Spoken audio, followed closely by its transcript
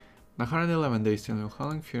111 days till New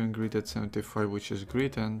Halling, fear and greed at 75, which is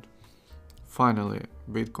greed, and finally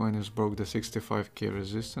Bitcoin has broke the 65k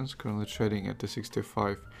resistance, currently trading at the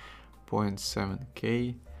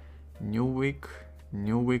 65.7k. New week,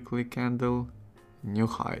 new weekly candle, new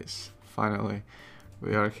highs. Finally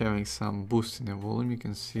we are having some boost in the volume. You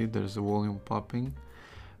can see there's a volume popping.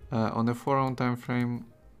 On the 4-hour time frame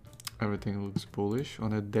everything looks bullish.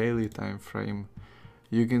 On a daily time frame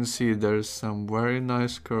you can see there's some very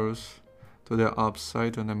nice curves to the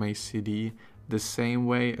upside on MACD, the same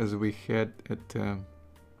way as we had at the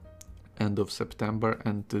end of September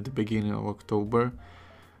and to the beginning of October.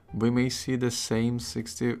 We may see the same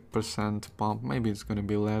 60% pump, maybe it's gonna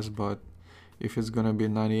be less, but if it's gonna be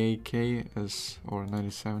 98k or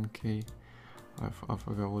 97k, I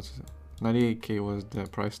forgot what's 98k was the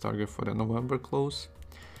price target for the November close.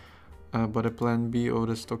 But a plan B of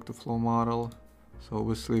the stock to flow model. So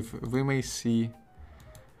obviously we may see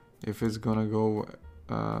if it's gonna go,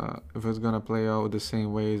 if it's gonna play out the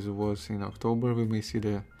same way as it was in October. We may see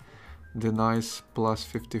the nice plus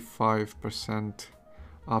 55%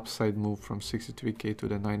 upside move from 63k to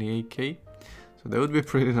the 98k. So that would be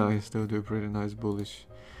pretty nice. That would be pretty nice bullish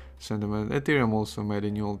sentiment. Ethereum also made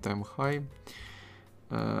a new all-time high.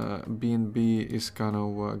 BNB is kind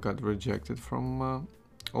of got rejected from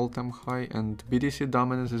all-time high, and BTC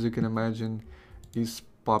dominance, as you can imagine, is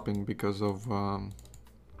popping because of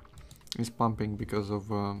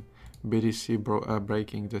BTC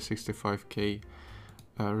breaking the 65k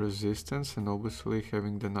resistance and obviously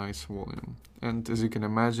having the nice volume. And as you can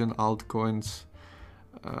imagine, altcoins,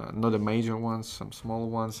 not the major ones, some small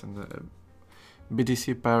ones, and the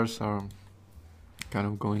BTC pairs are kind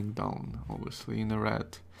of going down, obviously in the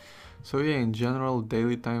red. So yeah, in general,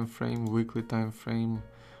 daily time frame, weekly time frame,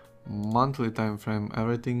 monthly time frame,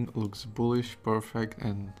 everything looks bullish, perfect,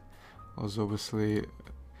 and also obviously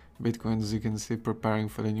Bitcoin, as you can see, preparing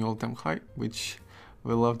for the new all-time high, which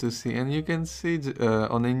we love to see. And you can see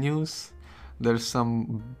on the news there's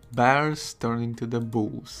some bears turning to the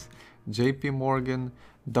bulls. JP Morgan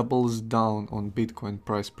doubles down on Bitcoin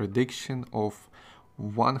price prediction of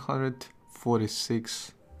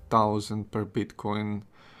 146,000 per Bitcoin,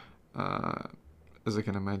 as I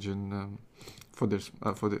can imagine, for the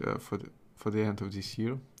end of this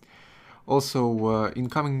year. Also,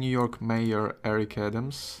 incoming New York Mayor Eric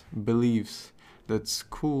Adams believes that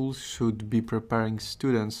schools should be preparing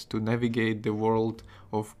students to navigate the world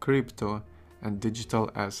of crypto and digital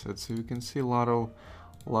assets. So you can see a lot of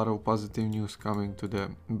positive news coming to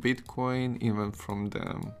the Bitcoin, even from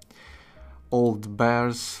the old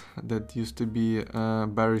bears that used to be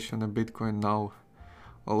bearish on the Bitcoin. Now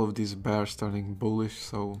all of these bears turning bullish,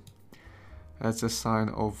 so that's a sign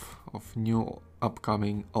of new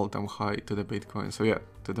upcoming all-time high to the Bitcoin. So yeah,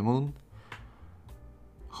 to the moon,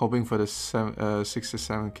 hoping for the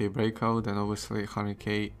 67k breakout and obviously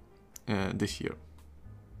 100k this year.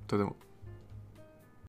 To the moon.